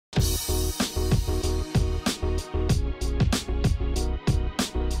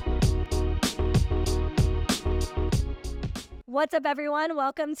What's up, everyone?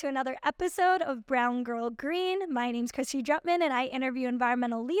 Welcome to another episode of Brown Girl Green. My name's Christy Drutman, and I interview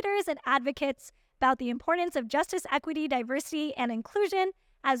environmental leaders and advocates about the importance of justice, equity, diversity, and inclusion,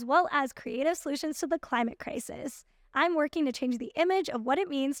 as well as creative solutions to the climate crisis. I'm working to change the image of what it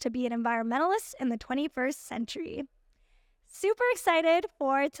means to be an environmentalist in the 21st century. Super excited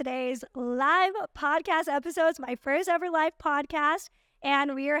for today's live podcast episodes, my first ever live podcast.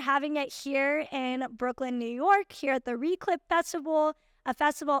 And we are having it here in Brooklyn, New York, here at the Reclip Festival, a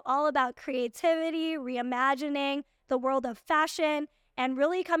festival all about creativity, reimagining the world of fashion, and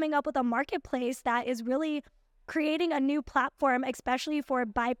really coming up with a marketplace that is really creating a new platform, especially for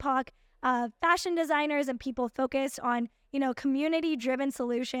BIPOC fashion designers and people focused on, community-driven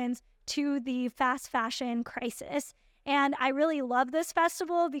solutions to the fast fashion crisis. And I really love this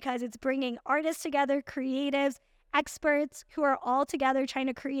festival because it's bringing artists together, creatives, experts who are all together trying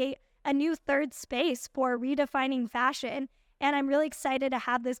to create a new third space for redefining fashion. And I'm really excited to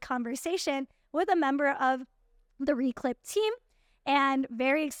have this conversation with a member of the Reclip team and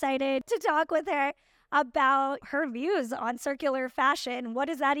very excited to talk with her about her views on circular fashion. What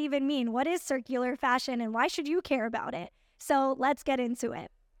does that even mean? What is circular fashion and why should you care about it? So let's get into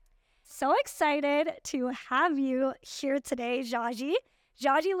it. So excited to have you here today, Jaji.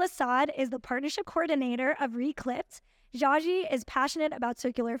 Jaji Lasad is the partnership coordinator of Reclipped. Jaji is passionate about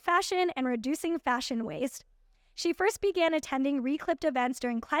circular fashion and reducing fashion waste. She first began attending Reclipped events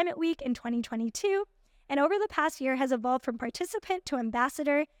during Climate Week in 2022, and over the past year has evolved from participant to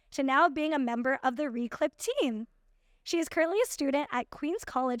ambassador to now being a member of the Reclipped team. She is currently a student at Queens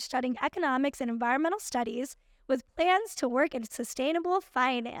College studying economics and environmental studies with plans to work in sustainable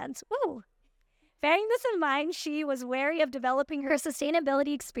finance. Woo! Bearing this in mind, she was wary of developing her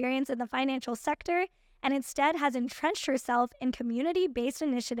sustainability experience in the financial sector and instead has entrenched herself in community-based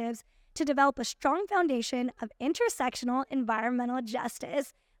initiatives to develop a strong foundation of intersectional environmental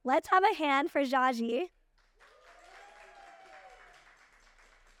justice. Let's have a hand for Jaji.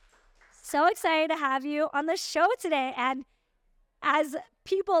 So excited to have you on the show today. And as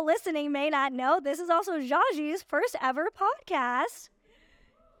people listening may not know, this is also Jaji's first ever podcast.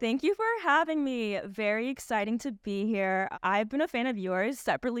 Thank you for having me. Very exciting to be here. I've been a fan of yours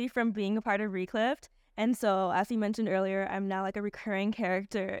separately from being a part of Reclipped. And so, as you mentioned earlier, I'm now like a recurring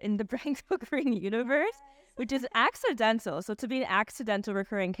character in the Brown Girl Green universe, which is accidental. So to be an accidental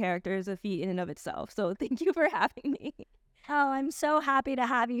recurring character is a feat in and of itself. So thank you for having me. Oh, I'm so happy to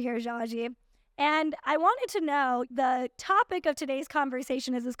have you here, Jaji. And I wanted to know, the topic of today's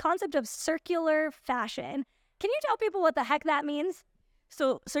conversation is this concept of circular fashion. Can you tell people what the heck that means?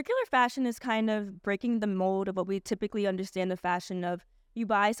 So circular fashion is kind of breaking the mold of what we typically understand of fashion of you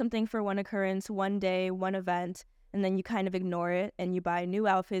buy something for one occurrence, one day, one event, and then you kind of ignore it and you buy new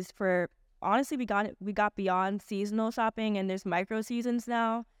outfits for, honestly, we got beyond seasonal shopping and there's micro seasons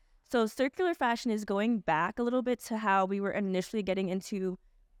now. So circular fashion is going back a little bit to how we were initially getting into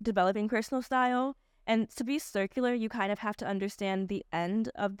developing personal style. And to be circular, you kind of have to understand the end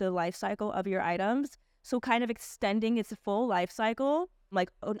of the life cycle of your items. So kind of extending its full life cycle. Like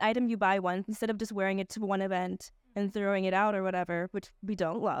an item you buy once, instead of just wearing it to one event and throwing it out or whatever, which we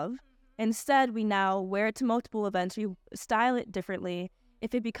don't love. Instead, we now wear it to multiple events. We style it differently.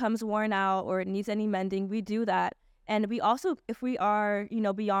 If it becomes worn out or it needs any mending, we do that. And we also, if we are,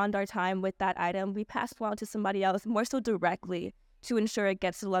 beyond our time with that item, we pass it on to somebody else more so directly to ensure it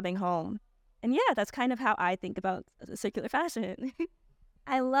gets a loving home. And yeah, that's kind of how I think about circular fashion.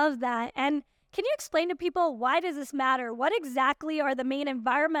 I love that. And can you explain to people, why does this matter? What exactly are the main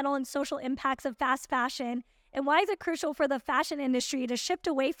environmental and social impacts of fast fashion? And why is it crucial for the fashion industry to shift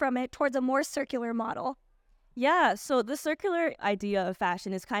away from it towards a more circular model? Yeah, so the circular idea of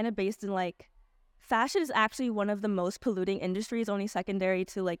fashion is kind of based in fashion is actually one of the most polluting industries, only secondary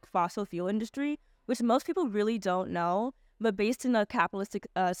to fossil fuel industry, which most people really don't know, but based in a capitalistic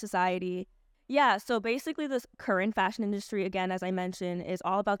society. Yeah, so basically this current fashion industry, again, as I mentioned, is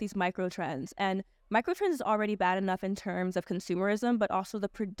all about these micro trends. And micro trends is already bad enough in terms of consumerism, but also the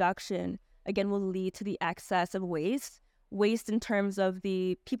production, again, will lead to the excess of waste. Waste in terms of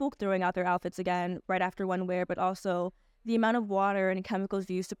the people throwing out their outfits again right after one wear, but also the amount of water and chemicals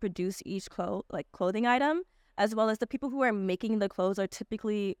used to produce each clothing item, as well as the people who are making the clothes are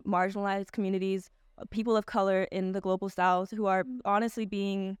typically marginalized communities, people of color in the global South who are honestly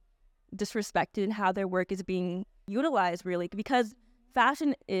being disrespected in how their work is being utilized, really, because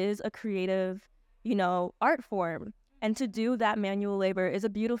fashion is a creative, art form. And to do that manual labor is a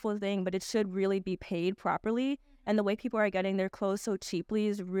beautiful thing, but it should really be paid properly. And the way people are getting their clothes so cheaply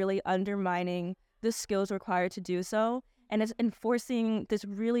is really undermining the skills required to do so. And it's enforcing this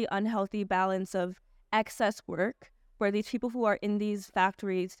really unhealthy balance of excess work where these people who are in these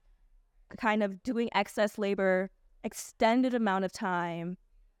factories kind of doing excess labor, extended amount of time,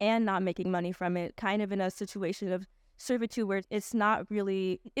 and not making money from it, kind of in a situation of servitude where it's not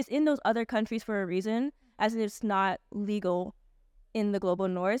really, it's in those other countries for a reason, as it's not legal in the global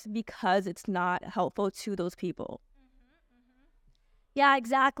north because it's not helpful to those people. Yeah,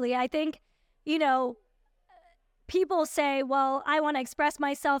 exactly. I think, people say, well, I want to express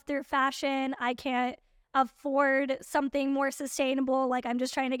myself through fashion. I can't afford something more sustainable. Like, I'm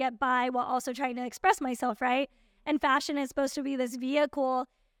just trying to get by while also trying to express myself, right? And fashion is supposed to be this vehicle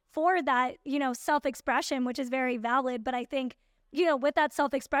for that, self-expression, which is very valid. But I think, with that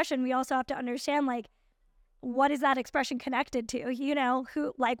self-expression, we also have to understand, like, what is that expression connected to?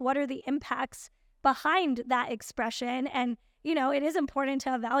 What are the impacts behind that expression? And, it is important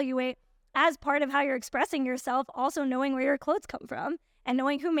to evaluate as part of how you're expressing yourself, also knowing where your clothes come from and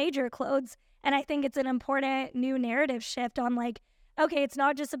knowing who made your clothes. And I think it's an important new narrative shift on like, okay, it's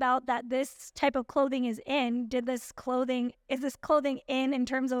not just about that this type of clothing is in. Is this clothing in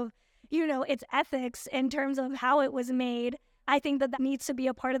terms of, its ethics, in terms of how it was made? I think that needs to be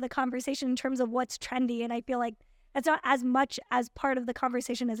a part of the conversation in terms of what's trendy. And I feel like that's not as much as part of the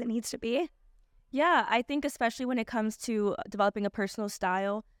conversation as it needs to be. Yeah, I think especially when it comes to developing a personal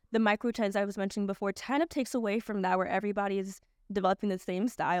style, the micro trends I was mentioning before kind of takes away from that, where everybody is developing the same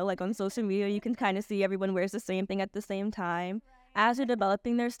style. Like on social media, you can kind of see everyone wears the same thing at the same time. As they're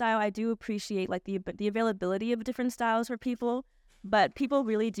developing their style, I do appreciate like the availability of different styles for people, but people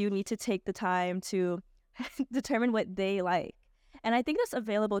really do need to take the time to determine what they like. And I think that's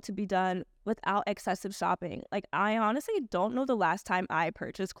available to be done without excessive shopping. Like, I honestly don't know the last time I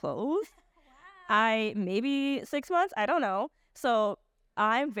purchased clothes. Maybe 6 months, I don't know. So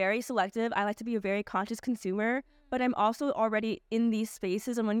I'm very selective. I like to be a very conscious consumer, but I'm also already in these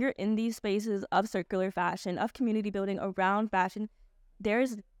spaces. And when you're in these spaces of circular fashion, of community building around fashion,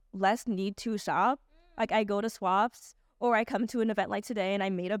 there's less need to shop. Like, I go to swaps, or I come to an event like today and I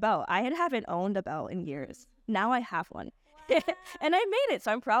made a belt. I haven't owned a belt in years. Now I have one. And I made it,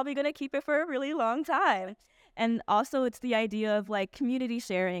 so I'm probably going to keep it for a really long time. And also, it's the idea of like community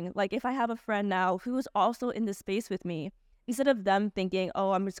sharing. Like, if I have a friend now who is also in the space with me, instead of them thinking,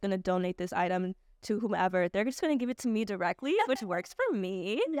 oh, I'm just going to donate this item to whomever, they're just going to give it to me directly, which works for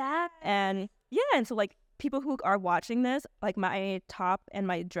me. Yeah. And so like people who are watching this, like my top and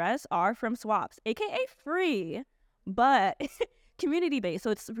my dress are from swaps, aka free, but community based.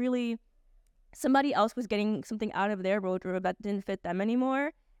 So it's really somebody else was getting something out of their wardrobe that didn't fit them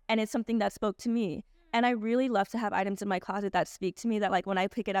anymore. And it's something that spoke to me. And I really love to have items in my closet that speak to me, that like when I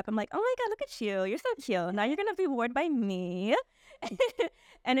pick it up, I'm like, oh my God, look at you. You're so cute. Now you're going to be worn by me.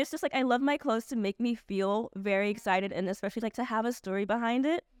 And it's just like, I love my clothes to make me feel very excited, and especially like to have a story behind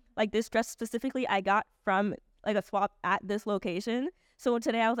it. Like this dress specifically I got from like a swap at this location. So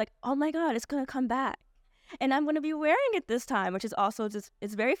today I was like, oh my God, it's going to come back. And I'm going to be wearing it this time, which is also just,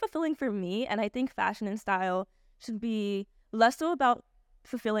 it's very fulfilling for me. And I think fashion and style should be less so about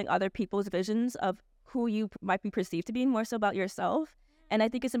fulfilling other people's visions of who you might be perceived to be, more so about yourself. And I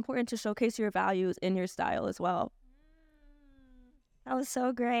think it's important to showcase your values in your style as well. That was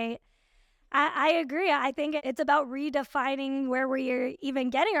so great. I agree. I think it's about redefining where we're even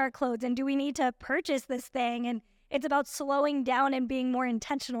getting our clothes, and do we need to purchase this thing? And it's about slowing down and being more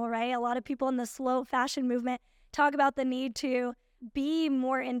intentional, right? A lot of people in the slow fashion movement talk about the need to be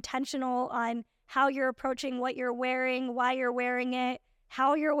more intentional on how you're approaching what you're wearing, why you're wearing it,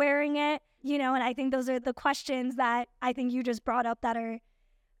 how you're wearing it, and I think those are the questions that I think you just brought up that are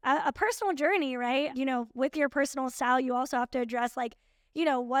a personal journey, right? With your personal style, you also have to address like,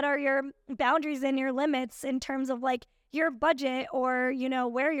 what are your boundaries and your limits in terms of like your budget, or,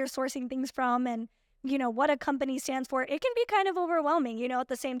 where you're sourcing things from, and, what a company stands for. It can be kind of overwhelming, at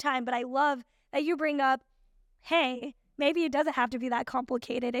the same time. But I love that you bring up, hey, maybe it doesn't have to be that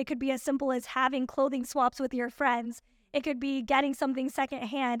complicated. It could be as simple as having clothing swaps with your friends. It could be getting something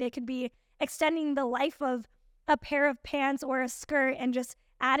secondhand. It could be extending the life of a pair of pants or a skirt and just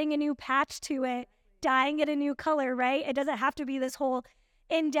adding a new patch to it, dyeing it a new color, right? It doesn't have to be this whole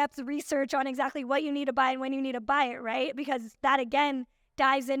in-depth research on exactly what you need to buy and when you need to buy it, right? Because that, again,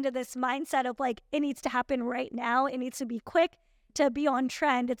 dives into this mindset of like, it needs to happen right now. It needs to be quick to be on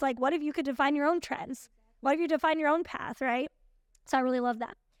trend. It's like, what if you could define your own trends? What if you define your own path, right? So I really love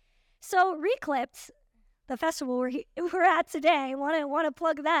that. So Reclipped, the festival we're at today, want to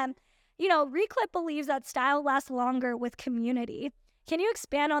plug them. Reclipped believes that style lasts longer with community. Can you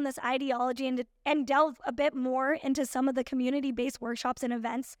expand on this ideology and delve a bit more into some of the community-based workshops and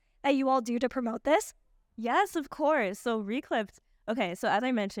events that you all do to promote this? Yes, of course. So Reclipped, Okay, so as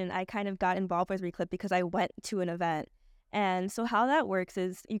I mentioned, I kind of got involved with Reclip because I went to an event. And so how that works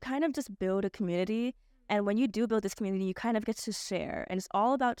is you kind of just build a community. And when you do build this community, you kind of get to share. And it's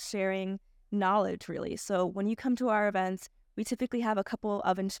all about sharing knowledge, really. So when you come to our events, we typically have a couple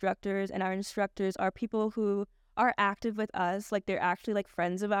of instructors, and our instructors are people who are active with us. Like, they're actually like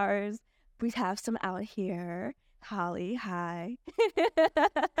friends of ours. We have some out here. Holly, hi.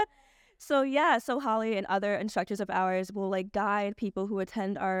 So Holly and other instructors of ours will like guide people who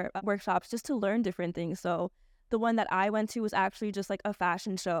attend our workshops just to learn different things. So the one that I went to was actually just like a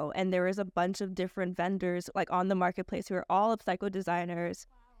fashion show, and there was a bunch of different vendors like on the marketplace who are all upcycle designers.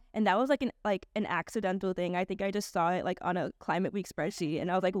 And that was like an accidental thing. I think I just saw it like on a Climate Week spreadsheet,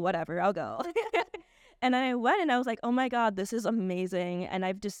 and I was like, whatever, I'll go. And then I went and I was like, oh my God, this is amazing. And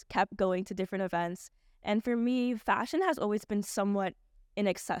I've just kept going to different events. And for me, fashion has always been somewhat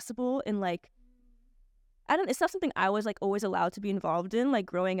inaccessible, and like, it's not something I was like always allowed to be involved in. Like,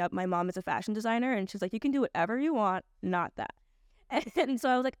 growing up, my mom is a fashion designer, and she's like, you can do whatever you want, not that. And so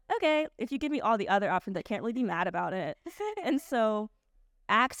I was like, okay, if you give me all the other options, I can't really be mad about it. And so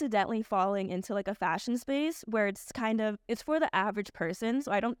accidentally falling into like a fashion space where it's for the average person.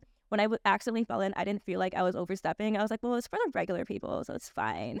 So when I accidentally fell in, I didn't feel like I was overstepping. I was like, well, it's for the regular people, so it's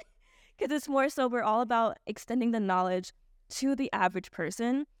fine. Because it's more so we're all about extending the knowledge to the average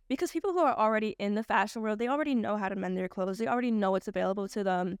person, because people who are already in the fashion world, they already know how to mend their clothes. They already know what's available to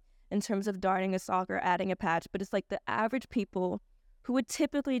them in terms of darning a sock or adding a patch. But it's like the average people who would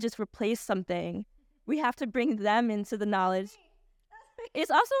typically just replace something, we have to bring them into the knowledge.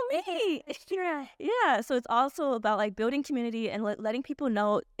 It's also me. Yeah. So it's also about like building community and letting people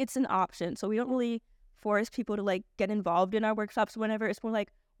know it's an option. So we don't really force people to like get involved in our workshops whenever. It's more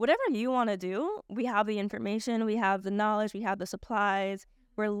like, whatever you want to do, we have the information, we have the knowledge, we have the supplies.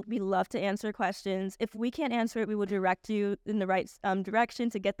 We love to answer questions. If we can't answer it, we will direct you in the right direction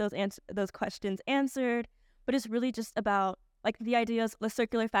to get those questions answered. But it's really just about, like, the idea is the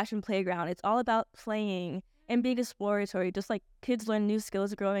circular fashion playground. It's all about playing and being exploratory. Just like kids learn new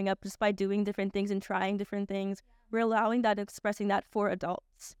skills growing up just by doing different things and trying different things. We're allowing that, expressing that for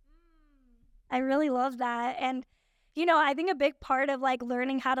adults. I really love that. And I think a big part of like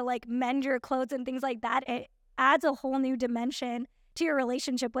learning how to like mend your clothes and things like that, it adds a whole new dimension to your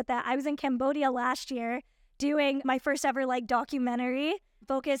relationship with that. I was in Cambodia last year doing my first ever like documentary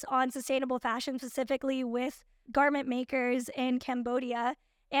focused on sustainable fashion, specifically with garment makers in Cambodia.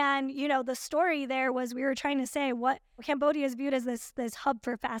 And, the story there was we were trying to say what Cambodia is viewed as this hub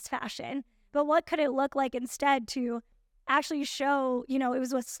for fast fashion, but what could it look like instead to actually show, it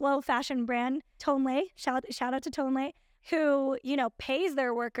was with slow fashion brand Tonle, shout out to Tonle, who, pays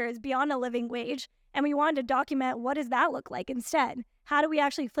their workers beyond a living wage. And we wanted to document, what does that look like instead? How do we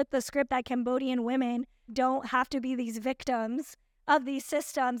actually flip the script that Cambodian women don't have to be these victims of these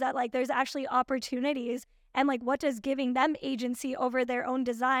systems, that like there's actually opportunities, and like what does giving them agency over their own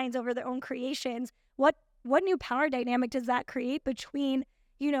designs, over their own creations, what new power dynamic does that create between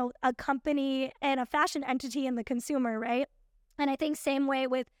a company and a fashion entity and the consumer, right? And I think same way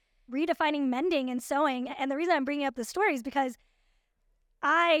with redefining mending and sewing. And the reason I'm bringing up the story is because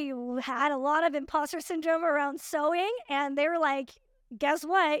I had a lot of imposter syndrome around sewing, and they were like, guess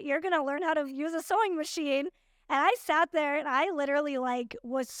what? You're going to learn how to use a sewing machine. And I sat there and I literally like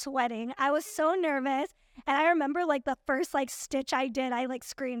was sweating. I was so nervous. And I remember like the first like stitch I did, I like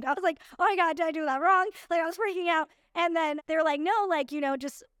screamed. I was like, oh my God, did I do that wrong? Like I was freaking out. And then they were like, no, like,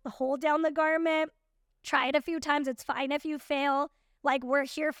 just hold down the garment, try it a few times. It's fine if you fail. Like, we're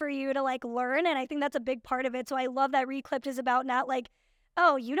here for you to like learn. And I think that's a big part of it. So I love that Reclipped is about not like,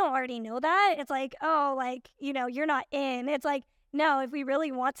 oh, you don't already know that. It's like, oh, like, you're not in. It's like, no, if we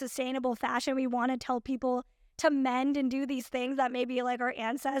really want sustainable fashion, we want to tell people to mend and do these things that maybe like our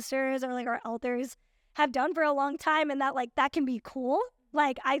ancestors or like our elders have done for a long time, and that like that can be cool.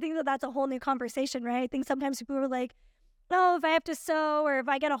 Like, I think that that's a whole new conversation, right? I think sometimes people are like, oh, if I have to sew or if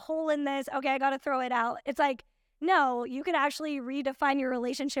I get a hole in this, okay, I got to throw it out. It's like, no, you can actually redefine your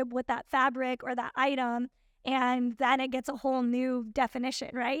relationship with that fabric or that item, and then it gets a whole new definition,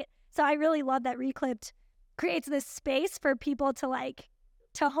 right? So I really love that Reclipped creates this space for people to like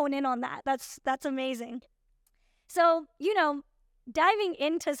to hone in on that. That's amazing. So, diving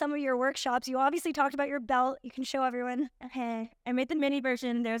into some of your workshops, you obviously talked about your belt. You can show everyone. Okay. I made the mini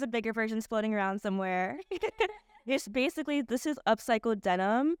version. There's a bigger version floating around somewhere. This is upcycled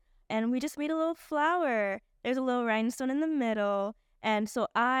denim, and we just made a little flower. There's a little rhinestone in the middle. And so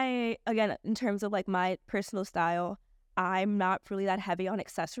again, in terms of like my personal style, I'm not really that heavy on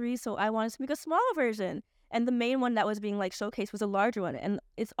accessories, so I wanted to make a smaller version. And the main one that was being like showcased was a larger one. And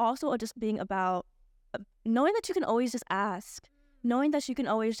it's also just being about knowing that you can always just ask. knowing that you can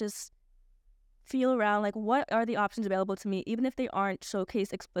always just feel around, like, what are the options available to me, even if they aren't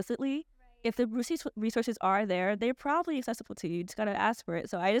showcased explicitly. If the resources are there, they're probably accessible to you. You just gotta ask for it.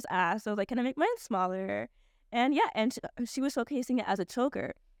 So I just asked. I was like, can I make mine smaller? And yeah, and she was showcasing it as a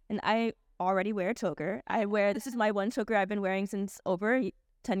choker. And I already wear a choker. This is my one choker I've been wearing since over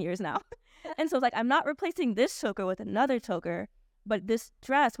 10 years now. And so I was like, I'm not replacing this choker with another choker. But this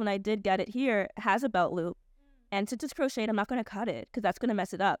dress, when I did get it here, has a belt loop. And to just crochet it, I'm not going to cut it because that's going to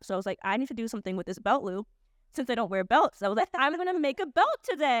mess it up. So I was like, I need to do something with this belt loop. Since I don't wear belts, I was like, I'm going to make a belt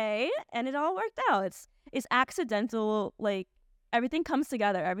today. And it all worked out. It's accidental. Like, everything comes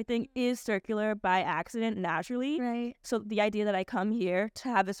together. Everything is circular by accident, naturally. Right. So the idea that I come here to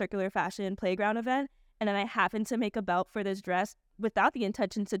have a circular fashion playground event, and then I happen to make a belt for this dress without the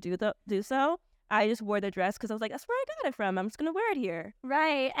intention to do so, I just wore the dress because I was like, that's where I got it from. I'm just going to wear it here.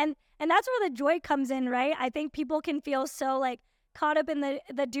 Right. And that's where the joy comes in, right? I think people can feel so, like, caught up in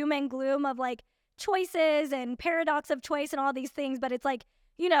the doom and gloom of, like, choices and paradox of choice and all these things. But it's like,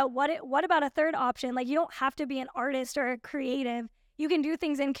 you know, what about a third option? Like, you don't have to be an artist or a creative. You can do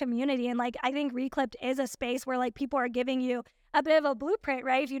things in community. And, like, I think Reclipped is a space where, like, people are giving you a bit of a blueprint,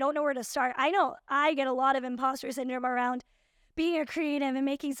 right? If you don't know where to start. I know I get a lot of imposter syndrome around being a creative and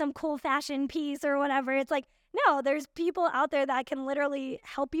making some cool fashion piece or whatever. It's like, no, there's people out there that can literally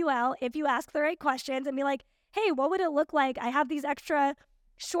help you out if you ask the right questions and be like, hey, what would it look like? I have these extra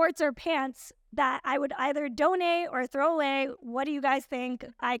shorts or pants that I would either donate or throw away. What do you guys think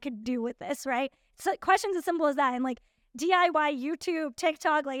I could do with this, right? So questions as simple as that. And, like, DIY, YouTube,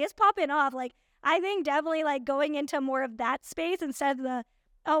 TikTok, like, it's popping off. Like, I think definitely, like, going into more of that space instead of the,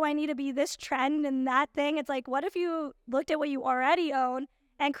 oh, I need to be this trend and that thing. It's like, what if you looked at what you already own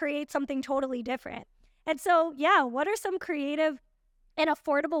and create something totally different? And so, yeah, what are some creative and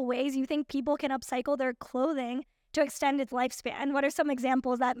affordable ways you think people can upcycle their clothing to extend its lifespan? What are some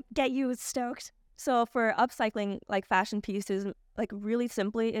examples that get you stoked? So for upcycling, like, fashion pieces, like, really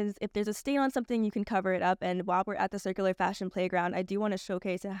simply is if there's a stain on something, you can cover it up. And while we're at the Circular Fashion Playground, I do want to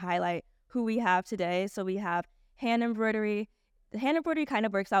showcase and highlight who we have today. So we have hand embroidery. The hand embroidery kind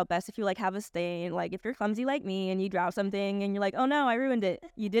of works out best if you, like, have a stain. Like, if you're clumsy like me and you drop something and you're like, oh no, I ruined it.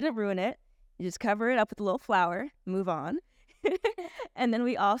 You didn't ruin it. You just cover it up with a little flour, move on. And then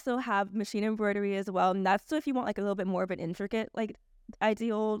we also have machine embroidery as well. And that's so if you want, like, a little bit more of an intricate, like,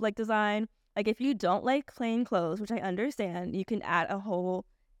 ideal, like, design. Like, if you don't like plain clothes, which I understand, you can add a whole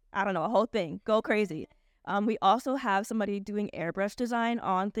thing. Go crazy. We also have somebody doing airbrush design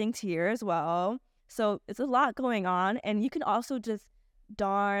on things here as well. So it's a lot going on. And you can also just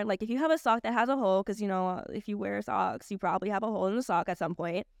darn, like, if you have a sock that has a hole, because, you know, if you wear socks, you probably have a hole in the sock at some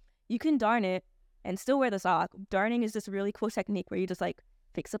point. You can darn it and still wear the sock. Darning is this really cool technique where you just, like,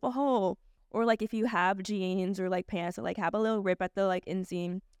 fix up a hole. Or, like, if you have jeans or, like, pants that, like, have a little rip at the, like,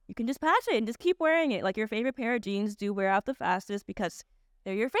 inseam, you can just patch it and just keep wearing it. Like, your favorite pair of jeans do wear out the fastest because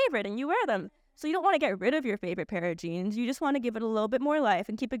they're your favorite and you wear them. So you don't want to get rid of your favorite pair of jeans. You just want to give it a little bit more life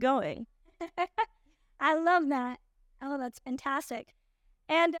and keep it going. I love that. Oh, that's fantastic.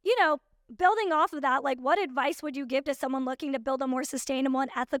 And, you know, building off of that, like, what advice would you give to someone looking to build a more sustainable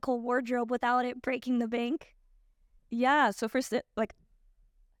and ethical wardrobe without it breaking the bank? Yeah, so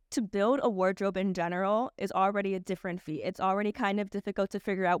to build a wardrobe in general is already a different feat. It's already kind of difficult to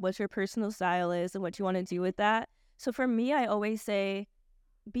figure out what your personal style is and what you want to do with that. So for me, I always say,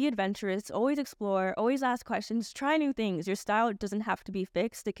 be adventurous, always explore, always ask questions, try new things. Your style doesn't have to be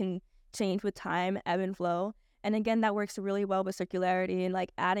fixed. It can change with time, ebb and flow. And again, that works really well with circularity and,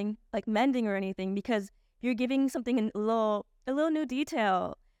 like, adding, like, mending or anything, because you're giving something a little new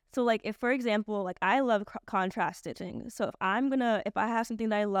detail. So, like, if, for example, like, I love contrast stitching. So if I have something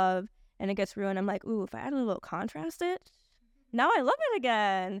that I love and it gets ruined, I'm like, ooh, if I add a little contrast stitch, now I love it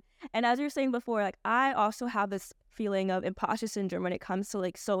again. And as you were saying before, like, I also have this feeling of imposter syndrome when it comes to,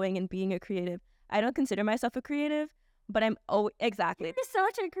 like, sewing and being a creative. I don't consider myself a creative, but exactly. You're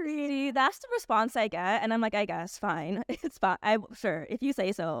such a creative. That's the response I get. And I'm like, I guess, fine. It's fine. Sure, if you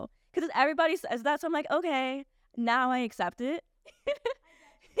say so. Because everybody says that, so I'm like, okay, now I accept it.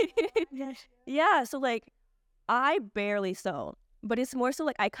 Yeah, so, like, I barely sew, but it's more so,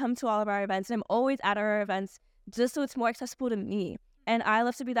 like, I come to all of our events and I'm always at our events just so it's more accessible to me. And I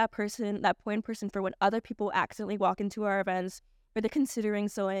love to be that person, that point person for when other people accidentally walk into our events or they're considering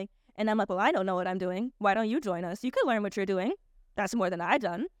sewing. And I'm like, well, I don't know what I'm doing. Why don't you join us? You could learn what you're doing. That's more than I've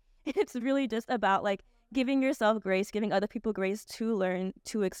done. It's really just about, like, giving yourself grace, giving other people grace to learn,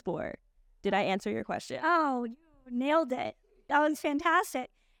 to explore. Did I answer your question? Oh, you nailed it. That was fantastic.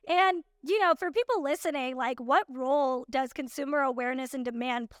 And, you know, for people listening, like, what role does consumer awareness and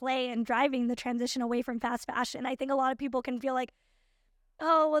demand play in driving the transition away from fast fashion? I think a lot of people can feel like,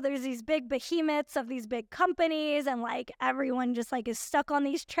 oh, well, there's these big behemoths of these big companies, and like everyone just like is stuck on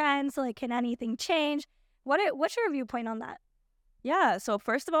these trends. So, like, can anything change? What's your viewpoint on that? Yeah, so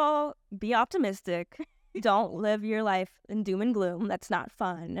first of all, be optimistic. Don't live your life in doom and gloom. That's not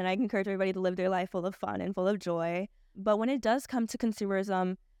fun. And I encourage everybody to live their life full of fun and full of joy. But when it does come to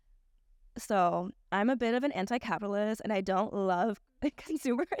consumerism, so I'm a bit of an anti-capitalist and I don't love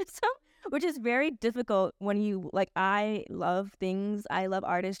consumerism, which is very difficult when you, like, I love things. I love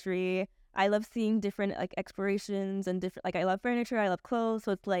artistry. I love seeing different, like, explorations and different, like, I love furniture. I love clothes.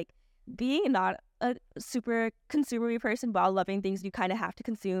 So it's like being not a super consumery person while loving things you kind of have to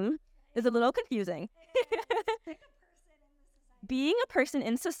consume is a little confusing. Being a person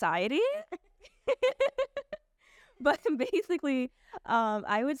in society. But basically,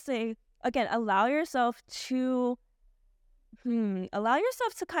 I would say, again, allow yourself to kind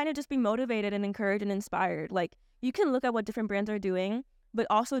of just be motivated and encouraged and inspired. Like, you can look at what different brands are doing, but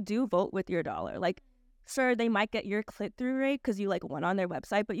also do vote with your dollar. Like, sure, they might get your click-through rate because you, like, went on their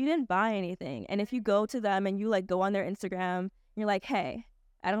website, but you didn't buy anything. And if you go to them and you, like, go on their Instagram, you're like, hey,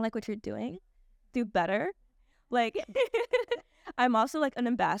 I don't like what you're doing. Do better. Like, I'm also, like, an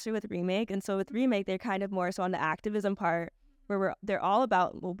ambassador with Remake. And so with Remake, they're kind of more so on the activism part where they're all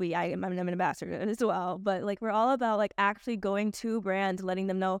about, well, I'm an ambassador as well, but, like, we're all about, like, actually going to brands, letting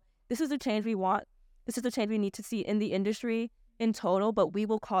them know this is the change we want. This is the change we need to see in the industry in total, but we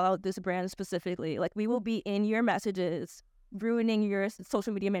will call out this brand specifically. Like, we will be in your messages, ruining your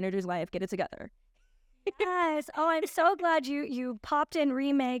social media manager's life. Get it together. Yes. Oh, I'm so glad you popped in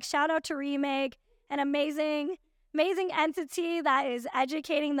Remake. Shout out to Remake, an amazing entity that is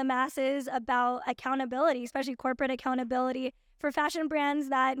educating the masses about accountability, especially corporate accountability for fashion brands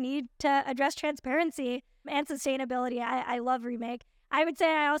that need to address transparency and sustainability. I love Remake. I would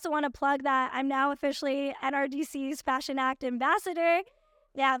say I also want to plug that I'm now officially NRDC's Fashion Act ambassador.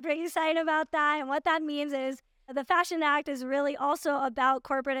 Yeah, I'm pretty excited about that. And what that means is the Fashion Act is really also about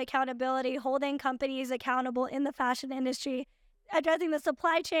corporate accountability, holding companies accountable in the fashion industry, addressing the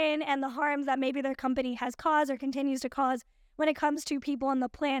supply chain and the harms that maybe their company has caused or continues to cause when it comes to people on the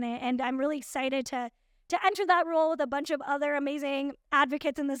planet. And I'm really excited to enter that role with a bunch of other amazing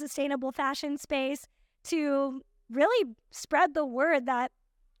advocates in the sustainable fashion space to really spread the word that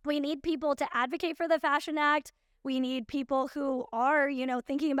we need people to advocate for the Fashion Act. We need people who are,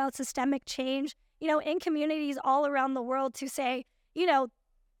 thinking about systemic change, in communities all around the world to say,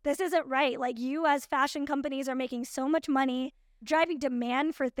 this isn't right. Like, you as fashion companies are making so much money, driving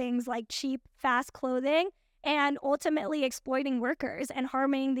demand for things like cheap, fast clothing, and ultimately exploiting workers and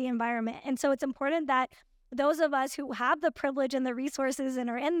harming the environment. And so it's important that those of us who have the privilege and the resources and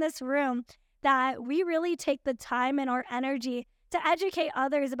are in this room, that we really take the time and our energy to educate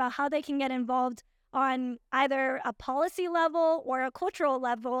others about how they can get involved on either a policy level or a cultural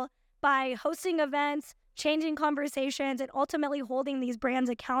level by hosting events, changing conversations, and ultimately holding these brands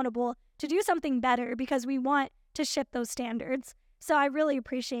accountable to do something better because we want to shift those standards. So I really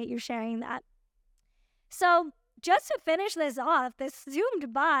appreciate you sharing that. So just to finish this off, this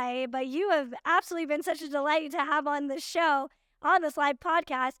zoomed by, but you have absolutely been such a delight to have on the show, on this live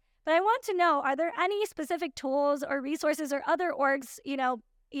podcast. But I want to know, are there any specific tools or resources or other orgs,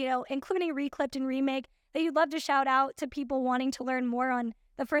 including Reclipped and Remake, that you'd love to shout out to people wanting to learn more on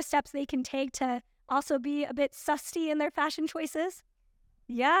the first steps they can take to also be a bit susty in their fashion choices?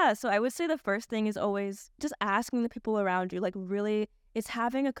 Yeah, so I would say the first thing is always just asking the people around you, like, really, it's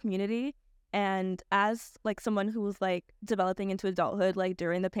having a community. And as, like, someone who was, like, developing into adulthood, like,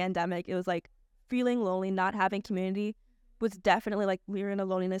 during the pandemic, it was, like, feeling lonely, not having community was definitely, like, we were in a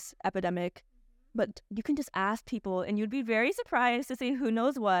loneliness epidemic. But you can just ask people, and you'd be very surprised to see who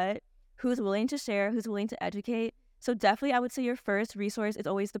knows what, who's willing to share, who's willing to educate. So definitely, I would say your first resource is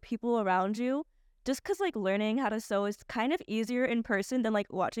always the people around you. Just because, like, learning how to sew is kind of easier in person than,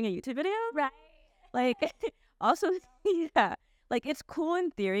 like, watching a YouTube video. Right. Like, also, yeah. Like, it's cool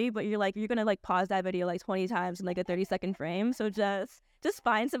in theory, but you're going to, like, pause that video, like, 20 times in, like, a 30-second frame. So just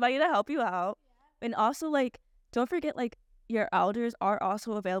find somebody to help you out. And also, like, don't forget, like, your elders are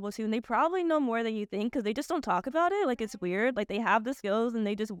also available too, and they probably know more than you think because they just don't talk about it. Like, it's weird. Like, they have the skills and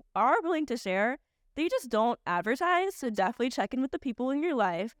they just are willing to share. They just don't advertise. So definitely check in with the people in your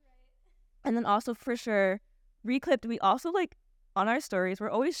life. And then also, for sure, Reclipped, we also, like, on our stories, we're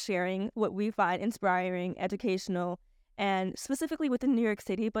always sharing what we find inspiring, educational, and specifically within New York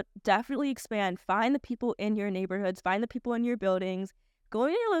City, but definitely expand. Find the people in your neighborhoods, find the people in your buildings, go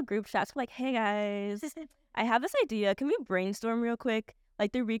in your little group chats, like, hey guys, I have this idea. Can we brainstorm real quick?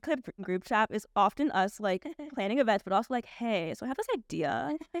 Like, the Reclipped group chat is often us, like, planning events, but also like, hey, so I have this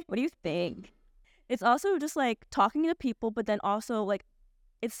idea. What do you think? It's also just, like, talking to people, but then also, like,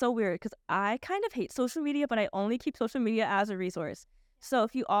 it's so weird because I kind of hate social media, but I only keep social media as a resource. So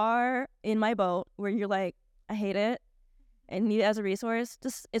if you are in my boat where you're like, I hate it and need it as a resource,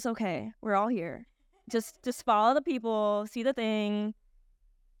 just it's okay. We're all here. Just follow the people, see the thing,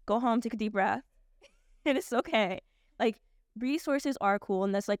 go home, take a deep breath, and it's okay. Like, resources are cool,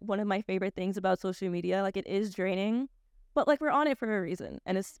 and that's like one of my favorite things about social media. Like, it is draining, but like we're on it for a reason,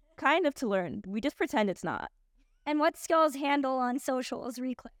 and it's kind of to learn. We just pretend it's not. And what skills handle on socials,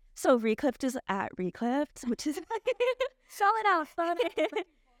 Reclipped? So Reclipped is at Reclipped, which is Spell it out.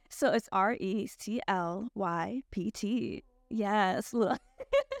 so it's RECLYPT. Yes.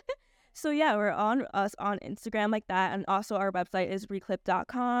 So yeah, we're on Instagram like that, and also our website is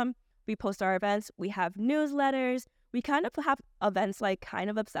reclipped.com. We post our events. We have newsletters. We kind of have events like kind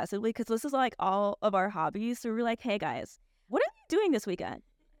of obsessively because this is like all of our hobbies. So we're like, hey guys, what are you doing this weekend?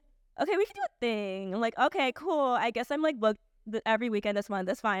 Okay, we can do a thing. I'm like, okay, cool. I guess I'm like booked every weekend this month.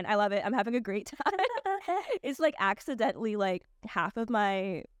 That's fine. I love it. I'm having a great time. It's like accidentally like half of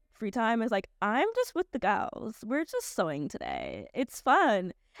my free time is like, I'm just with the gals. We're just sewing today. It's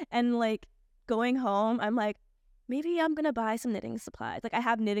fun. And like going home, I'm like, maybe I'm going to buy some knitting supplies. Like, I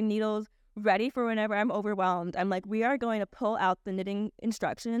have knitting needles ready for whenever I'm overwhelmed. I'm like, we are going to pull out the knitting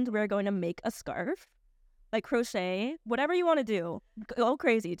instructions. We're going to make a scarf, like crochet, whatever you want to do. Go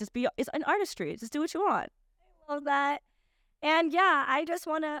crazy. It's an artistry. Just do what you want. I love that. And yeah, I just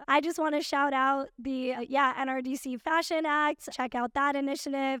want to shout out the NRDC Fashion Act. Check out that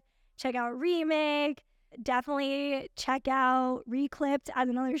initiative. Check out Remake. Definitely check out Reclipped as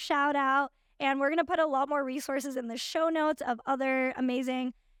another shout out. And we're going to put a lot more resources in the show notes of other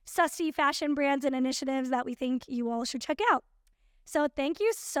amazing sussy fashion brands and initiatives that we think you all should check out. So thank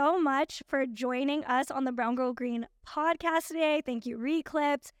you so much for joining us on the Brown Girl Green podcast today. Thank you,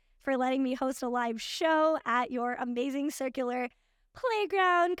 Reclipped, for letting me host a live show at your amazing circular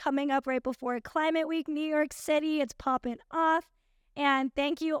playground coming up right before Climate Week, New York City. It's popping off. And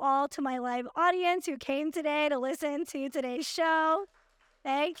thank you all to my live audience who came today to listen to today's show.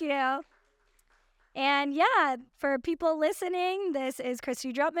 Thank you. And yeah, for people listening, this is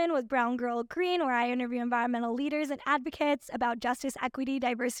Christy Drutman with Brown Girl Green, where I interview environmental leaders and advocates about justice, equity,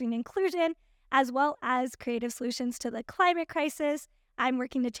 diversity, and inclusion, as well as creative solutions to the climate crisis. I'm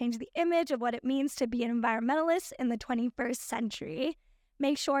working to change the image of what it means to be an environmentalist in the 21st century.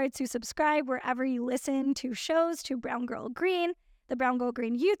 Make sure to subscribe wherever you listen to shows to Brown Girl Green, the Brown Girl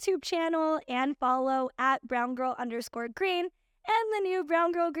Green YouTube channel, and follow at @BrownGirl_Green, and the new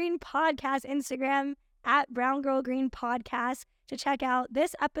Brown Girl Green podcast Instagram at Brown Girl Green Podcast to check out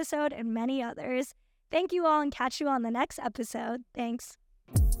this episode and many others. Thank you all, and catch you on the next episode. Thanks.